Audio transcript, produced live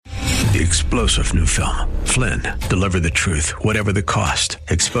The explosive new film, Flynn, deliver the truth, whatever the cost,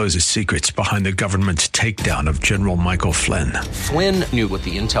 exposes secrets behind the government's takedown of General Michael Flynn. Flynn knew what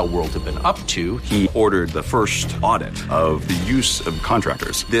the intel world had been up to. He ordered the first audit of the use of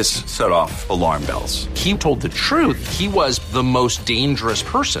contractors. This set off alarm bells. He told the truth. He was the most dangerous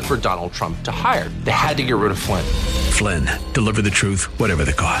person for Donald Trump to hire. They had to get rid of Flynn. Flynn, deliver the truth, whatever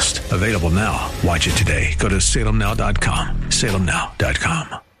the cost. Available now. Watch it today. Go to salemnow.com.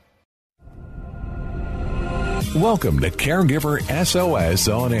 salemnow.com. Welcome to Caregiver SOS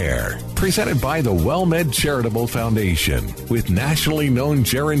On Air, presented by the WellMed Charitable Foundation, with nationally known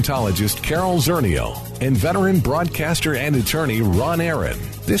gerontologist Carol Zernial and veteran broadcaster and attorney Ron Aaron.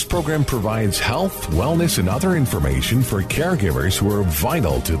 This program provides health, wellness, and other information for caregivers who are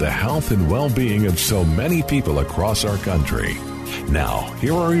vital to the health and well-being of so many people across our country. Now,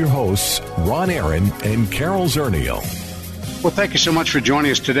 here are your hosts, Ron Aaron and Carol Zernial. Well, thank you so much for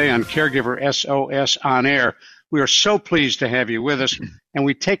joining us today on Caregiver SOS On Air. We are so pleased to have you with us, and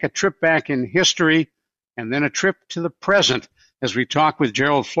we take a trip back in history and then a trip to the present as we talk with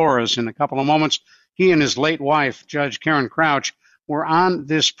Gerald Flores in a couple of moments. He and his late wife, Judge Karen Crouch, were on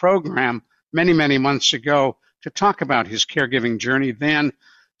this program many, many months ago to talk about his caregiving journey.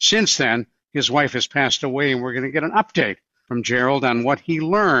 Since then, his wife has passed away, and we're going to get an update from Gerald on what he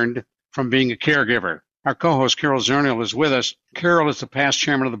learned from being a caregiver. Our co-host, Carol Zernial, is with us. Carol is the past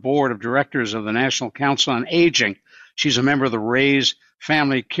chairman of the board of directors of the National Council on Aging. She's a member of the RAISE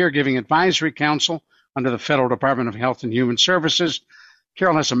Family Caregiving Advisory Council under the Federal Department of Health and Human Services.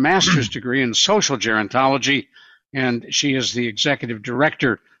 Carol has a master's degree in social gerontology, and she is the executive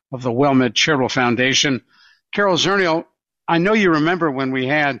director of the WellMed Charitable Foundation. Carol Zernial, I know you remember when we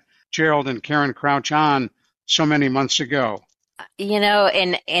had Gerald and Karen Crouch on so many months ago. You know,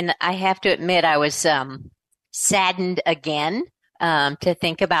 and I have to admit, I was saddened again to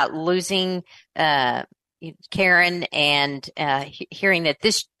think about losing Karen and hearing that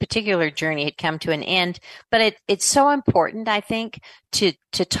this particular journey had come to an end. But it's so important, I think, to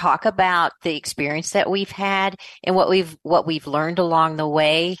talk about the experience that we've had and what we've learned along the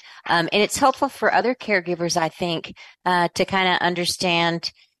way. And it's helpful for other caregivers, I think, to kind of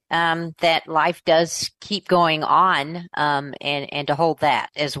understand that life does keep going on, and to hold that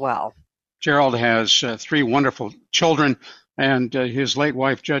as well. Gerald has 3 wonderful children, and his late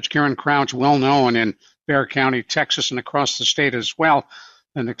wife, Judge Karen Crouch, well known in Bexar County, Texas, and across the state as well,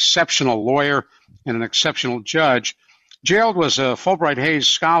 an exceptional lawyer and an exceptional judge. Gerald was a Fulbright Hays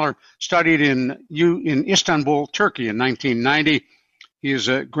Scholar, studied in Istanbul, Turkey in 1990. He is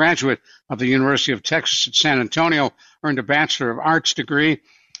a graduate of the University of Texas at San Antonio, earned a Bachelor of Arts degree.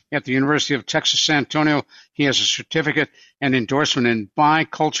 At the University of Texas, San Antonio, he has a certificate and endorsement in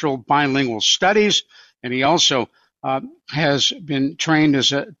bicultural bilingual studies, and he also has been trained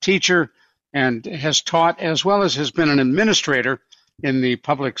as a teacher and has taught, as well as has been an administrator in the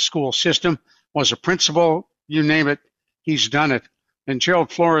public school system, was a principal, you name it, he's done it. And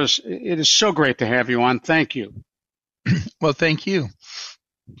Gerald Flores, it is so great to have you on. Thank you. Well, thank you.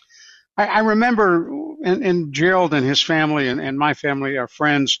 I remember, and Gerald and his family and my family are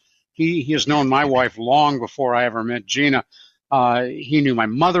friends. He has known my wife long before I ever met Gina. He knew my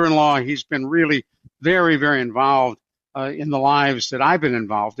mother-in-law. He's been really very, very involved in the lives that I've been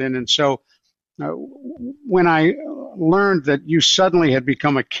involved in. And so when I learned that you suddenly had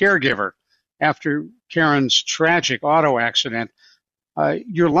become a caregiver after Karen's tragic auto accident,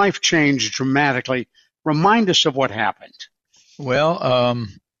 your life changed dramatically. Remind us of what happened. Well,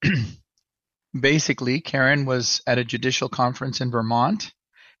 basically, Karen was at a judicial conference in Vermont,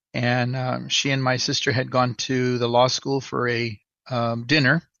 and she and my sister had gone to the law school for a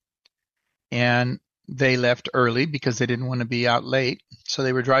dinner, and they left early because they didn't want to be out late. So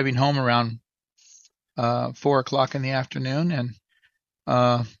they were driving home around 4 o'clock in the afternoon, and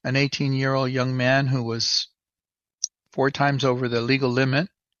an 18-year-old young man who was 4 times over the legal limit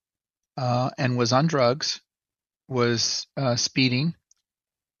and was on drugs was speeding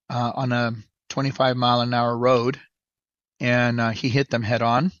on a 25-mile-an-hour road, and he hit them head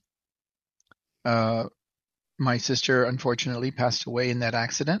on. My sister, unfortunately, passed away in that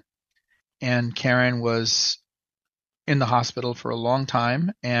accident, and Karen was in the hospital for a long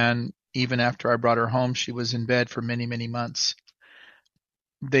time, and even after I brought her home, she was in bed for many, many months.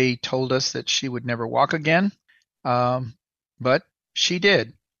 They told us that she would never walk again, but she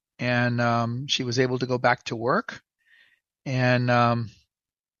did, and she was able to go back to work. And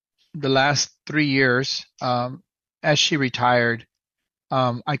the last 3 years, as she retired,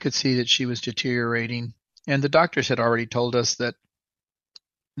 I could see that she was deteriorating. And the doctors had already told us that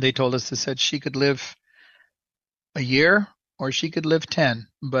they said she could live a year or she could live 10,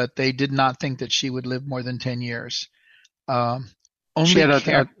 but they did not think that she would live more than 10 years. She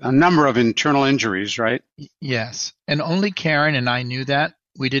had a number of internal injuries, right? Yes. And only Karen and I knew that.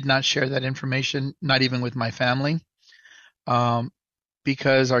 We did not share that information, not even with my family,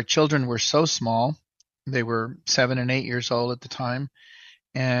 because our children were so small. They were 7 and 8 years old at the time.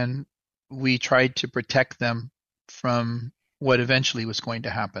 And we tried to protect them from what eventually was going to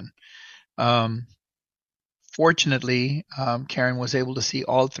happen. Fortunately, Karen was able to see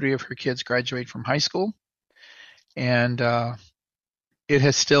all 3 of her kids graduate from high school. And it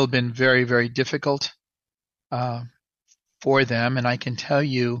has still been very, very difficult for them. And I can tell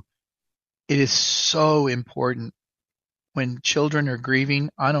you, it is so important when children are grieving.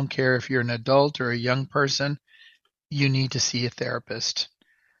 I don't care if you're an adult or a young person, you need to see a therapist.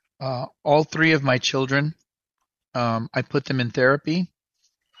 All 3 of my children, I put them in therapy,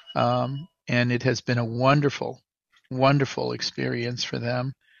 and it has been a wonderful, wonderful experience for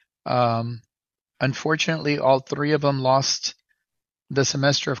them. Unfortunately, all 3 of them lost the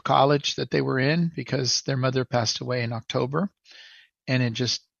semester of college that they were in because their mother passed away in October, and it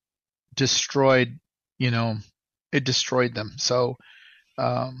just destroyed, it destroyed them. So,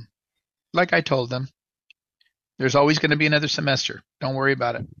 like I told them, there's always going to be another semester. Don't worry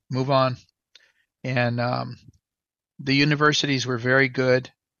about it. Move on. And the universities were very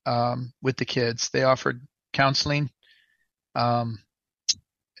good with the kids. They offered counseling,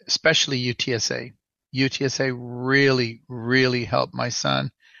 especially UTSA. UTSA really, really helped my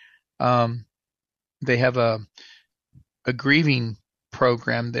son. They have a grieving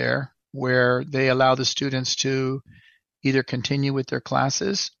program there where they allow the students to either continue with their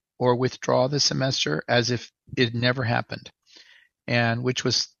classes or withdraw the semester as if it never happened, and which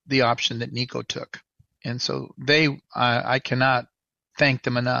was the option that Nico took. And so I cannot thank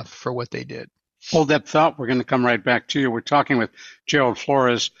them enough for what they did. Hold that thought. We're going to come right back to you. We're talking with Gerald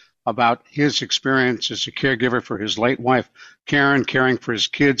Flores about his experience as a caregiver for his late wife, Karen, caring for his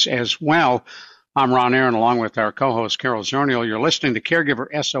kids as well. I'm Ron Aaron, along with our co-host, Carol Zernial. You're listening to Caregiver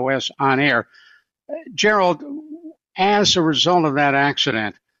SOS on air. Gerald, as a result of that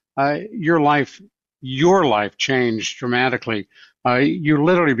accident, your life changed dramatically. You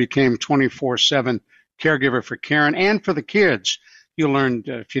literally became 24/7 caregiver for Karen and for the kids. You learned,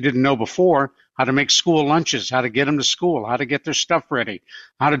 if you didn't know before, how to make school lunches, how to get them to school, how to get their stuff ready,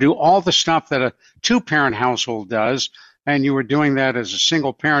 how to do all the stuff that a 2-parent household does. And you were doing that as a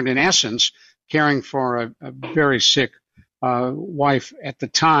single parent, in essence, caring for a very sick wife at the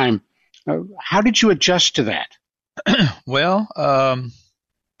time. How did you adjust to that? Well,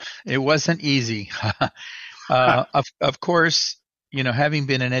 it wasn't easy. Of course, having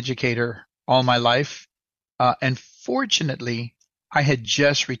been an educator all my life, and fortunately, I had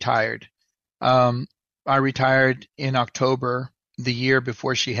just retired. I retired in October, the year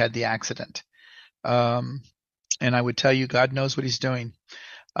before she had the accident. And I would tell you, God knows what he's doing.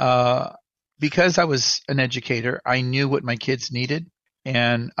 Because I was an educator, I knew what my kids needed.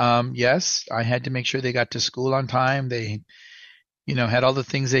 And yes, I had to make sure they got to school on time. They, had all the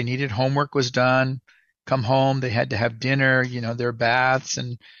things they needed. Homework was done. Come home, they had to have dinner, their baths,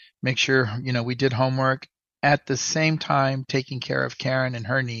 and make sure, we did homework. At the same time, taking care of Karen and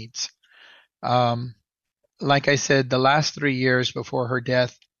her needs. Like I said, the last 3 years before her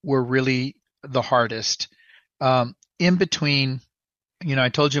death were really the hardest. In between, I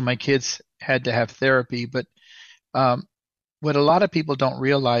told you my kids had to have therapy, but what a lot of people don't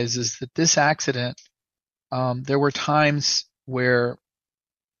realize is that this accident, there were times where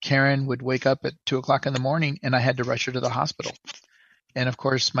Karen would wake up at 2 o'clock in the morning and I had to rush her to the hospital. And of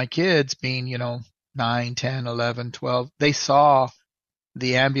course, my kids being, 9, 10, 11, 12, they saw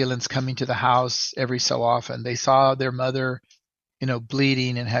the ambulance coming to the house every so often. They saw their mother,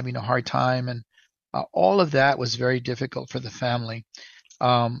 bleeding and having a hard time. And all of that was very difficult for the family.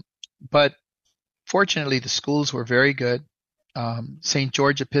 But fortunately, the schools were very good. St.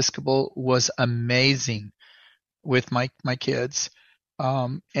 George Episcopal was amazing with my kids.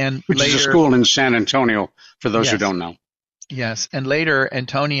 And Which later, is a school in San Antonio, for those who don't know. Yes. And later,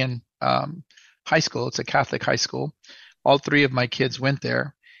 Antonian High School, it's a Catholic high school. All 3 of my kids went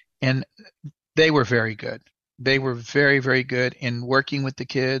there, and they were very good. They were very, very good in working with the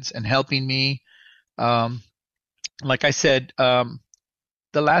kids and helping me. Like I said, the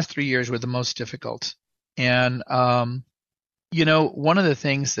last 3 years were the most difficult. And, one of the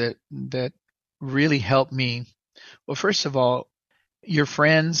things that really helped me, well, first of all, your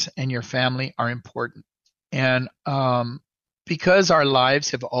friends and your family are important. And because our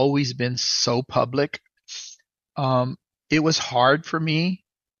lives have always been so public, it was hard for me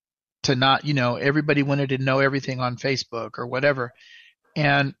to not, everybody wanted to know everything on Facebook or whatever.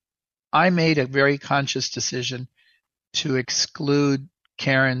 And I made a very conscious decision to exclude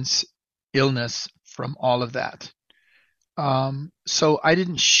Karen's illness from all of that. So I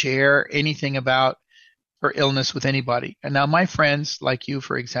didn't share anything about her illness with anybody. And now my friends, like you,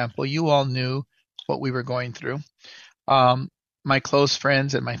 for example, you all knew what we were going through. My close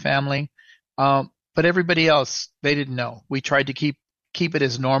friends and my family. But everybody else, they didn't know. We tried to keep it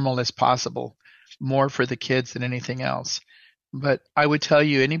as normal as possible, more for the kids than anything else. But I would tell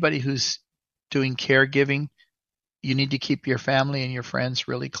you, anybody who's doing caregiving, you need to keep your family and your friends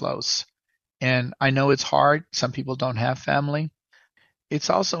really close. And I know it's hard. Some people don't have family. It's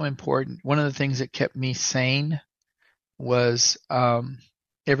also important. One of the things that kept me sane was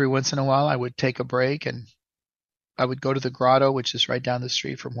every once in a while I would take a break and I would go to the grotto, which is right down the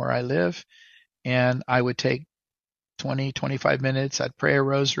street from where I live, and I would take 20, 25 minutes. I'd pray a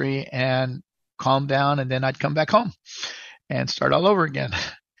rosary and calm down, and then I'd come back home and start all over again.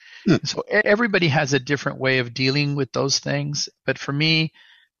 So everybody has a different way of dealing with those things. But for me,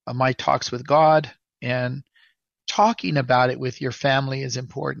 my talks with God and talking about it with your family is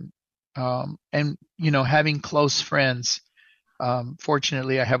important. And, having close friends.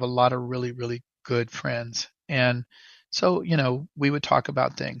 Fortunately, I have a lot of really, really good friends. And so, we would talk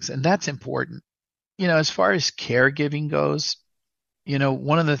about things, and that's important. As far as caregiving goes,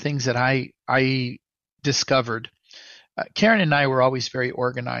 one of the things that I discovered, Karen and I were always very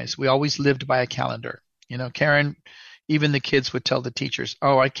organized. We always lived by a calendar. Karen, even the kids would tell the teachers,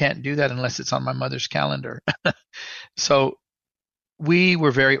 "Oh, I can't do that unless it's on my mother's calendar." So we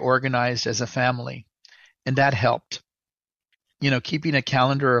were very organized as a family, and that helped. Keeping a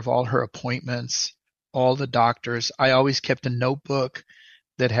calendar of all her appointments, all the doctors. I always kept a notebook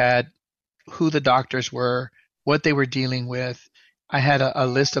that had who the doctors were, what they were dealing with. I had a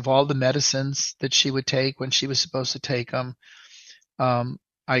list of all the medicines that she would take when she was supposed to take them.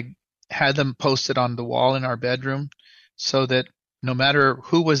 I had them posted on the wall in our bedroom so that no matter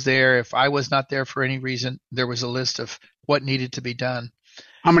who was there, if I was not there for any reason, there was a list of what needed to be done.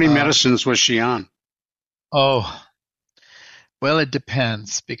 How many medicines was she on? Oh, well, it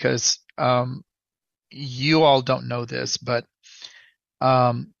depends because you all don't know this, but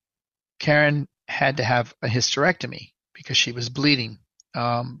Karen had to have a hysterectomy because she was bleeding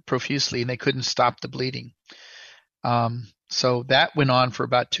profusely and they couldn't stop the bleeding. So that went on for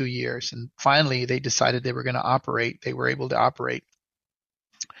about 2 years. And finally, they decided they were going to operate. They were able to operate.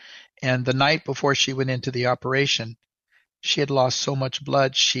 And the night before she went into the operation, she had lost so much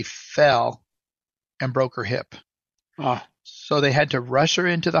blood, she fell and broke her hip. Oh. So they had to rush her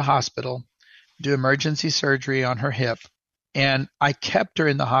into the hospital, do emergency surgery on her hip. And I kept her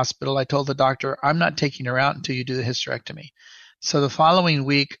in the hospital. I told the doctor, I'm not taking her out until you do the hysterectomy. So the following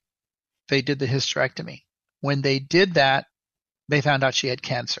week, they did the hysterectomy. When they did that, they found out she had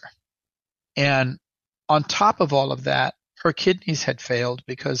cancer. And on top of all of that, her kidneys had failed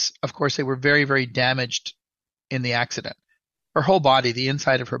because, of course, they were very, very damaged in the accident. Her whole body, the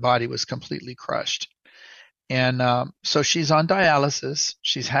inside of her body was completely crushed. And so she's on dialysis.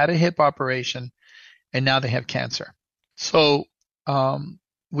 She's had a hip operation, and now they have cancer. So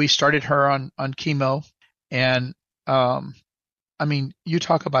we started her on chemo. And, you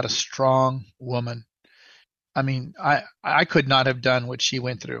talk about a strong woman. I could not have done what she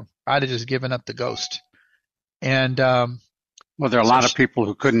went through. I'd have just given up the ghost. And well, there are a lot of people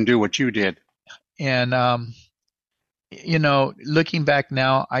who couldn't do what you did. And looking back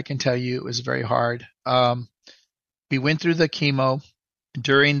now, I can tell you it was very hard. We went through the chemo.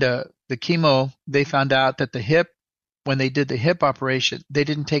 During the chemo, they found out that the hip, when they did the hip operation, they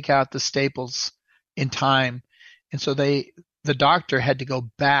didn't take out the staples in time, and so the doctor had to go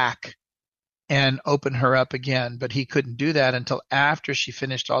back and open her up again, but he couldn't do that until after she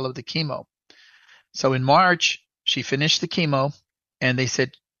finished all of the chemo. So in March, she finished the chemo, and they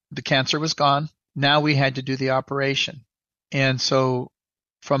said the cancer was gone. Now we had to do the operation. And so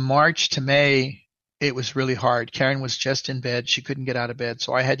from March to May, it was really hard. Karen was just in bed. She couldn't get out of bed,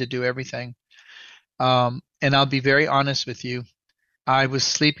 so I had to do everything. And I'll be very honest with you. I was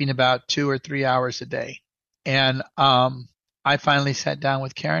sleeping about 2 or 3 hours a day. And I finally sat down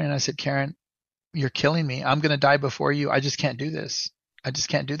with Karen, and I said, Karen, you're killing me. I'm going to die before you. I just can't do this. I just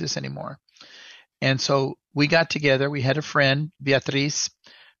can't do this anymore. And so we got together. We had a friend, Beatriz,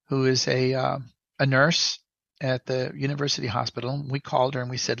 who is a nurse at the university hospital. We called her and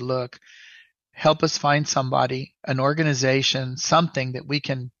we said, look, help us find somebody, an organization, something that we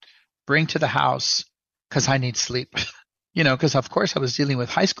can bring to the house because I need sleep. Because of course I was dealing with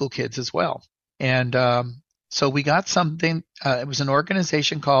high school kids as well. And So we got something. It was an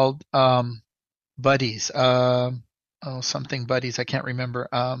organization called Buddies. Something Buddies. I can't remember.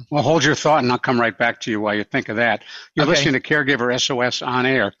 Well, hold your thought, and I'll come right back to you while you think of that. You're Okay. listening to Caregiver SOS on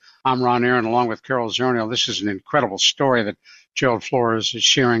air. I'm Ron Aaron, along with Carol Zernial. This is an incredible story that Gerald Flores is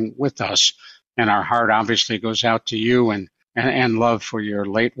sharing with us, and our heart obviously goes out to you and love for your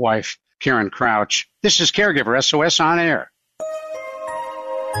late wife, Karen Crouch. This is Caregiver SOS on air.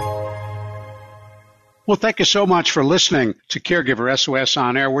 Well, thank you so much for listening to Caregiver SOS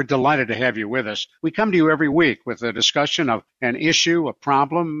on air. We're delighted to have you with us. We come to you every week with a discussion of an issue, a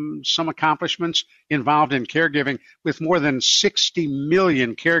problem, some accomplishments involved in caregiving with more than 60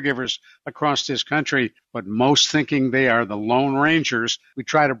 million caregivers across this country, but most thinking they are the Lone Rangers. We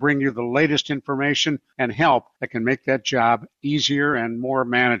try to bring you the latest information and help that can make that job easier and more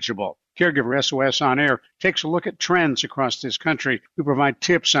manageable. Caregiver SOS on air takes a look at trends across this country. We provide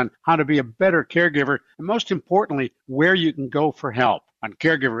tips on how to be a better caregiver and, most importantly, where you can go for help. On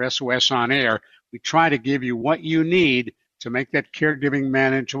Caregiver SOS on air, we try to give you what you need to make that caregiving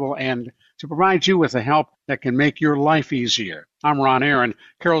manageable and to provide you with the help that can make your life easier. I'm Ron Aaron.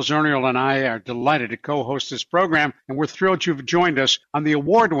 Carol Zernial and I are delighted to co-host this program, and we're thrilled you've joined us on the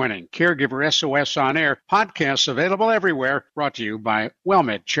award-winning Caregiver SOS on Air podcasts available everywhere, brought to you by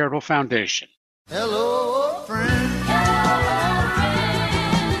WellMed Charitable Foundation. Hello, friend. Hello,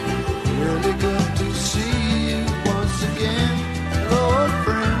 friend. Really good to see you once again. Hello,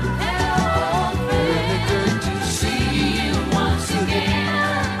 friend. Hello, friend. Really good to see you once again.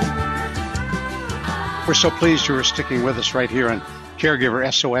 We're so pleased you are sticking with us right here on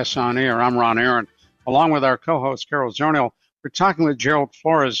Caregiver SOS on Air. I'm Ron Aaron. Along with our co-host, Carol Zernial, we're talking with Gerald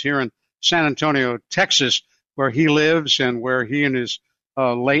Flores here in San Antonio, Texas, where he lives and where he and his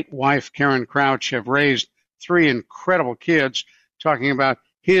late wife, Karen Crouch, have raised 3 incredible kids, talking about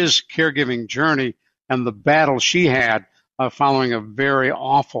his caregiving journey and the battle she had following a very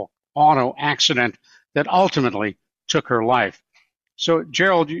awful auto accident that ultimately took her life. So,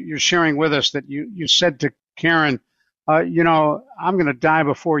 Gerald, you're sharing with us that you said to Karen, I'm going to die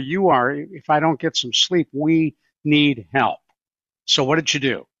before you are. If I don't get some sleep, we need help. So what did you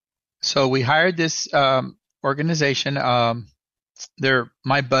do? So we hired this organization. They're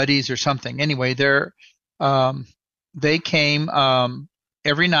my buddies or something. Anyway, they came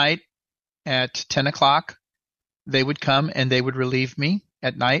every night at 10 o'clock. They would come and they would relieve me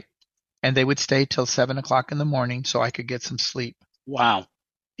at night, and they would stay till 7 o'clock in the morning so I could get some sleep. Wow.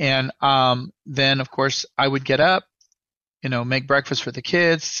 And then, of course, I would get up, make breakfast for the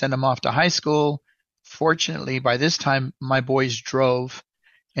kids, send them off to high school. Fortunately, by this time, my boys drove,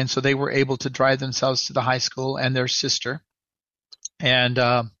 and so they were able to drive themselves to the high school and their sister. And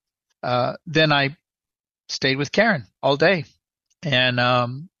then I stayed with Karen all day.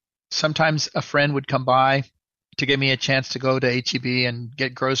 And sometimes a friend would come by to give me a chance to go to H-E-B and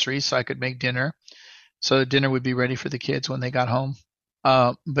get groceries so I could make dinner. So the dinner would be ready for the kids when they got home.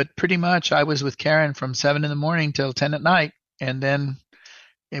 But pretty much I was with Karen from 7 in the morning till 10 at night. And then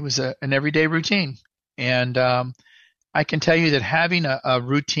it was an everyday routine. And I can tell you that having a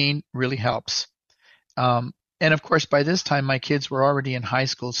routine really helps. And of course, by this time, my kids were already in high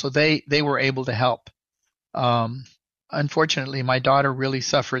school, so they were able to help. Unfortunately, my daughter really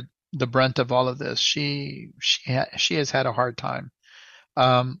suffered the brunt of all of this. She has had a hard time.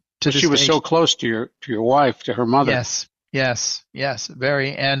 She was so close to your wife, to her mother. Yes,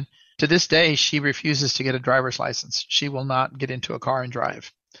 very. And to this day, she refuses to get a driver's license. She will not get into a car and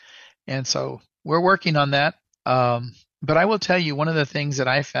drive. And so we're working on that. But I will tell you, one of the things that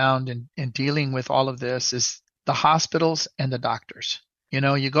I found in dealing with all of this is the hospitals and the doctors.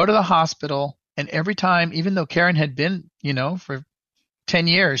 You go to the hospital, and every time, even though Karen had been, for 10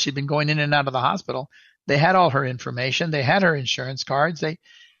 years, she'd been going in and out of the hospital, they had all her information. They had her insurance cards.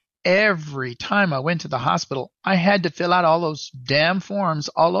 Every time I went to the hospital, I had to fill out all those damn forms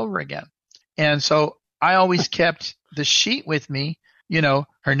all over again. And so I always kept the sheet with me,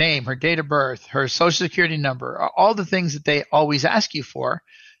 her name, her date of birth, her social security number, all the things that they always ask you for,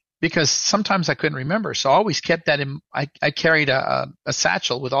 because sometimes I couldn't remember. So I always kept that in. I carried a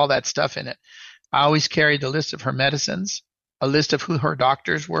satchel with all that stuff in it. I always carried a list of her medicines, a list of who her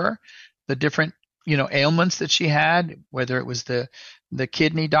doctors were, the different, ailments that she had, whether it was the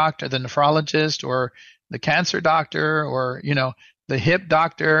kidney doctor, the nephrologist, or the cancer doctor, or, the hip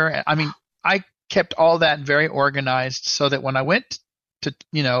doctor. I mean, I kept all that very organized so that when I went to,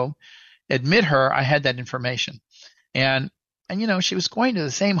 admit her, I had that information. And she was going to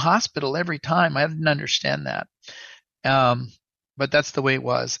the same hospital every time. I didn't understand that. But that's the way it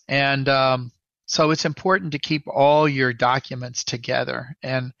was. And so it's important to keep all your documents together.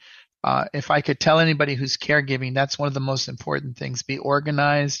 And If I could tell anybody who's caregiving, that's one of the most important things. Be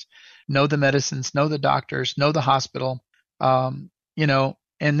organized, know the medicines, know the doctors, know the hospital, and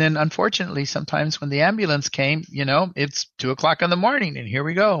then unfortunately, sometimes when the ambulance came, it's 2:00 in the morning and here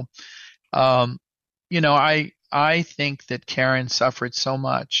we go. I think that Karen suffered so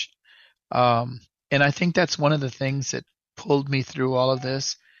much. And I think that's one of the things that pulled me through all of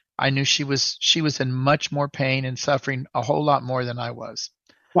this. I knew she was in much more pain and suffering a whole lot more than I was.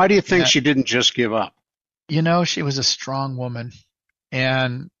 Why do you think she didn't just give up? She was a strong woman,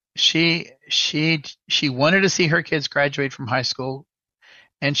 and she wanted to see her kids graduate from high school,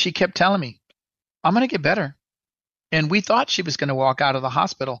 and she kept telling me, "I'm going to get better." And we thought she was going to walk out of the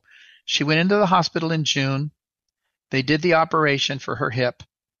hospital. She went into the hospital in June. They did the operation for her hip,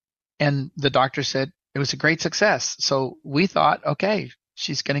 and the doctor said it was a great success. So we thought, okay,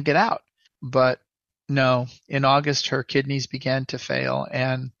 she's going to get out. But no, in August, her kidneys began to fail.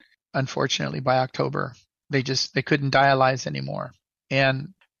 And unfortunately, by October, they couldn't dialyze anymore.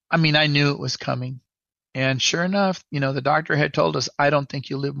 And I knew it was coming. And sure enough, the doctor had told us, "I don't think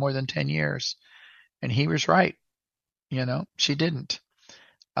you'll live more than 10 years. And he was right. She didn't.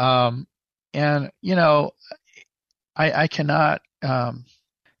 I cannot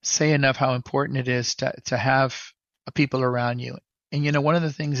say enough how important it is to have people around you. And one of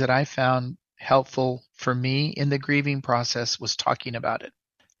the things that I found helpful for me in the grieving process was talking about it.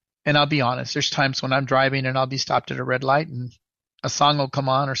 And I'll be honest, there's times when I'm driving and I'll be stopped at a red light and a song will come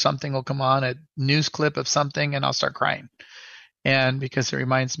on or something will come on, a news clip of something, and I'll start crying. And because it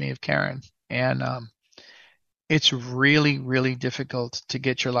reminds me of Karen. And it's really, really difficult to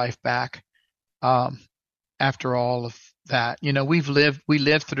get your life back after all of that. We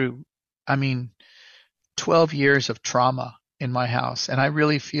lived through, 12 years of trauma in my house. And I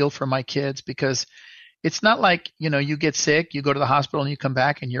really feel for my kids because it's not like, you get sick, you go to the hospital and you come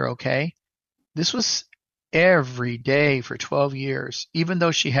back and you're okay. This was every day for 12 years, even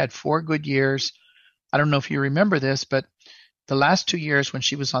though she had 4 good years. I don't know if you remember this, but the last 2 years when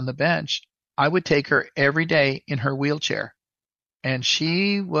she was on the bench, I would take her every day in her wheelchair. And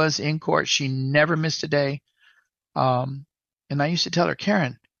she was in court. She never missed a day. And I used to tell her,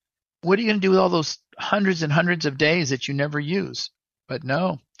 "Karen, what are you going to do with all those hundreds and hundreds of days that you never use?" But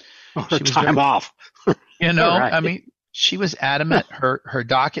no. Her time off. Right. She was adamant. Her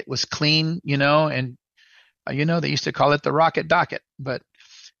docket was clean, and they used to call it the rocket docket. But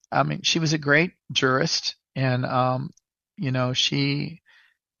she was a great jurist, and she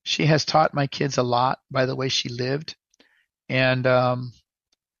has taught my kids a lot by the way she lived. And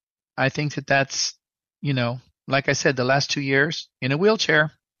I think that's, like I said, the last 2 years in a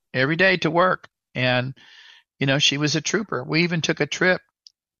wheelchair every day to work. And, she was a trooper. We even took a trip.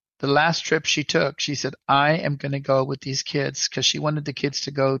 The last trip she took, she said, "I am going to go with these kids," because she wanted the kids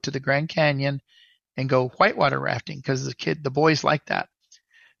to go to the Grand Canyon and go whitewater rafting because the boys like that.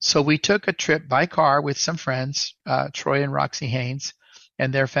 So we took a trip by car with some friends, Troy and Roxy Haynes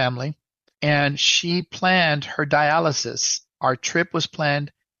and their family. And she planned her dialysis. Our trip was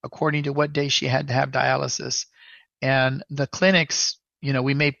planned according to what day she had to have dialysis. And the clinics,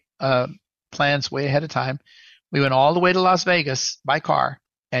 we made plans way ahead of time. We went all the way to Las Vegas by car.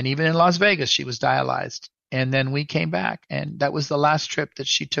 And even in Las Vegas, she was dialyzed. And then we came back. And that was the last trip that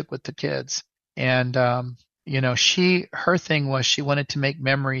she took with the kids. And, her thing was she wanted to make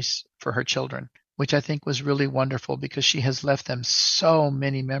memories for her children, which I think was really wonderful because she has left them so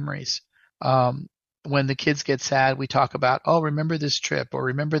many memories. When the kids get sad, we talk about, "Oh, remember this trip," or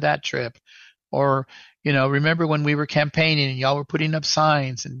 "Remember that trip," or, "Remember when we were campaigning and y'all were putting up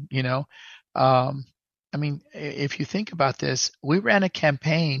signs." And, if you think about this, we ran a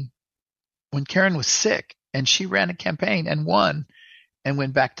campaign when Karen was sick, and she ran a campaign and won and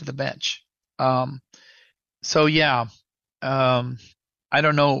went back to the bench. I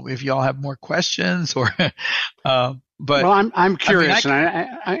don't know if y'all have more questions or, but. Well, I'm curious,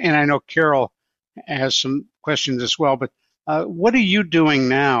 and I know Carol has some questions as well. But what are you doing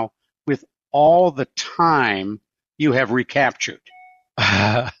now with all the time you have recaptured?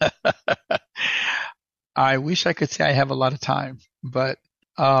 I wish I could say I have a lot of time, but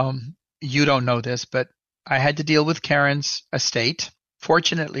you don't know this, but I had to deal with Karen's estate.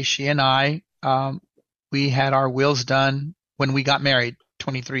 Fortunately, she and I, we had our wills done when we got married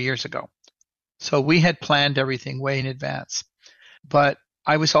 23 years ago. So we had planned everything way in advance. But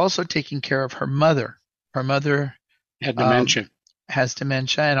I was also taking care of her mother. Her mother had dementia. Has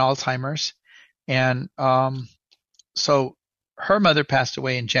dementia and Alzheimer's. And so her mother passed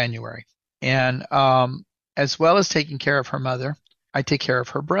away in January. And as well as taking care of her mother, I take care of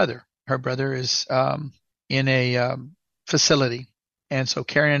her brother. Her brother is in a facility. And so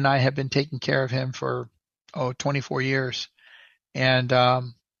Karen and I have been taking care of him for 24 years. And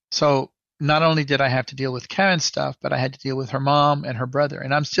so not only did I have to deal with Karen's stuff, but I had to deal with her mom and her brother,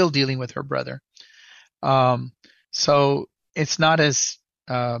 and I'm still dealing with her brother. So it's not as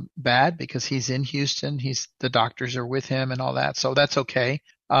bad because he's in Houston. The doctors are with him and all that, so that's okay.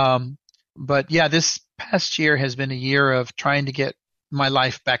 But yeah, this past year has been a year of trying to get my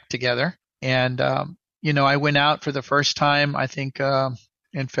life back together. And I went out for the first time, I think,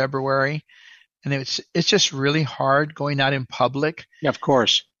 in February, and it's just really hard going out in public. Yeah, of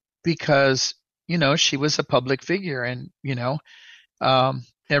course. Because, she was a public figure, and, everybody.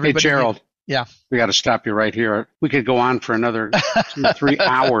 Hey, Gerald. Yeah. We got to stop you right here. We could go on for another 2-3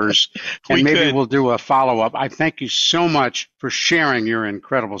 hours, and maybe we'll do a follow-up. I thank you so much for sharing your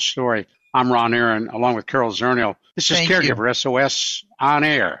incredible story. I'm Ron Aaron, along with Carol Zernial. This is Caregiver SOS On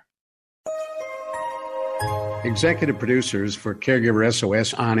Air. Executive producers for Caregiver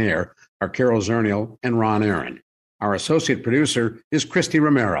SOS On Air are Carol Zernial and Ron Aaron. Our associate producer is Christy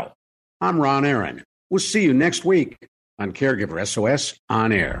Romero. I'm Ron Aaron. We'll see you next week on Caregiver SOS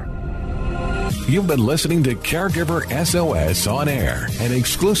On Air. You've been listening to Caregiver SOS On Air, an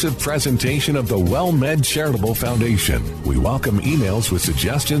exclusive presentation of the WellMed Charitable Foundation. We welcome emails with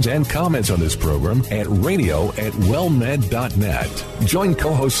suggestions and comments on this program at radio@wellmed.net. Join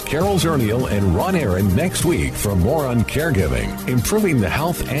co-hosts Carol Zernial and Ron Aaron next week for more on caregiving, improving the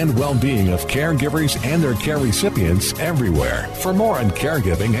health and well-being of caregivers and their care recipients everywhere. For more on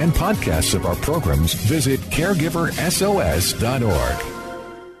caregiving and podcasts of our programs, visit caregiversos.org.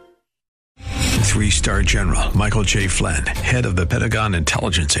 3-star General Michael J. Flynn, head of the Pentagon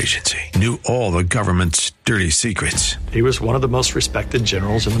Intelligence Agency, knew all the government's dirty secrets. He was one of the most respected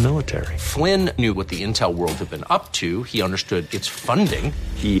generals in the military. Flynn knew what the intel world had been up to. He understood its funding.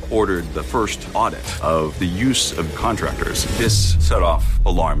 He ordered the first audit of the use of contractors. This set off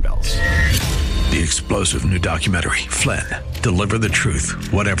alarm bells. The explosive new documentary, Flynn, Deliver the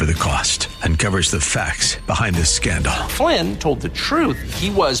Truth, Whatever the Cost, uncovers the facts behind this scandal. Flynn told the truth.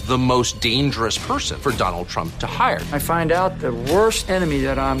 He was the most dangerous person for Donald Trump to hire. I find out the worst enemy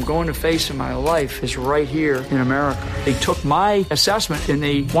that I'm going to face in my life is right here in America. They took my assessment and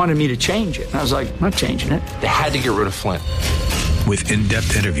they wanted me to change it. And I was like, I'm not changing it. They had to get rid of Flynn. With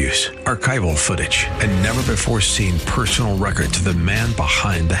in-depth interviews, archival footage, and never-before-seen personal records of the man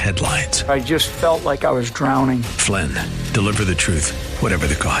behind the headlines. I just felt like I was drowning. Flynn, Deliver the Truth, Whatever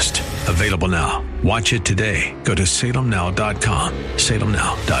the Cost. Available now. Watch it today. Go to salemnow.com.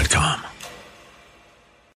 salemnow.com.